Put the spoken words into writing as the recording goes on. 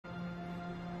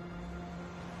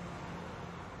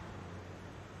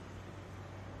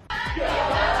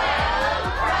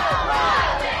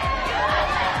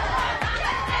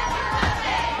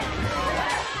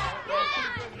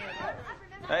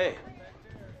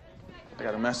I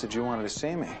got a message you wanted to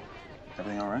see me.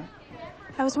 Everything all right?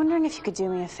 I was wondering if you could do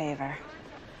me a favor.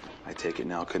 I take it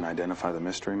Nell couldn't identify the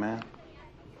mystery man?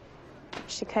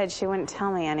 She could. She wouldn't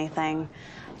tell me anything.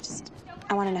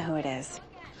 I want to know who it is.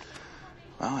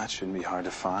 Well, that shouldn't be hard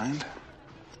to find.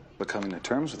 But coming to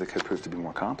terms with it could prove to be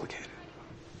more complicated.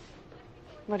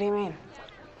 What do you mean?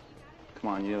 Come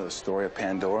on, you know the story of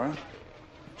Pandora?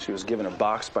 She was given a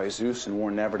box by Zeus and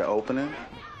warned never to open it.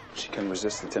 She couldn't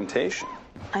resist the temptation.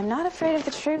 I'm not afraid of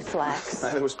the truth, Lex.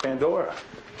 Neither was Pandora.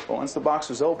 But once the box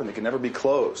was opened, it could never be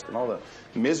closed, and all the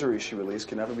misery she released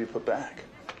could never be put back.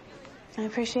 I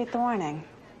appreciate the warning.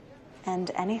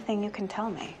 And anything you can tell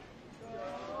me.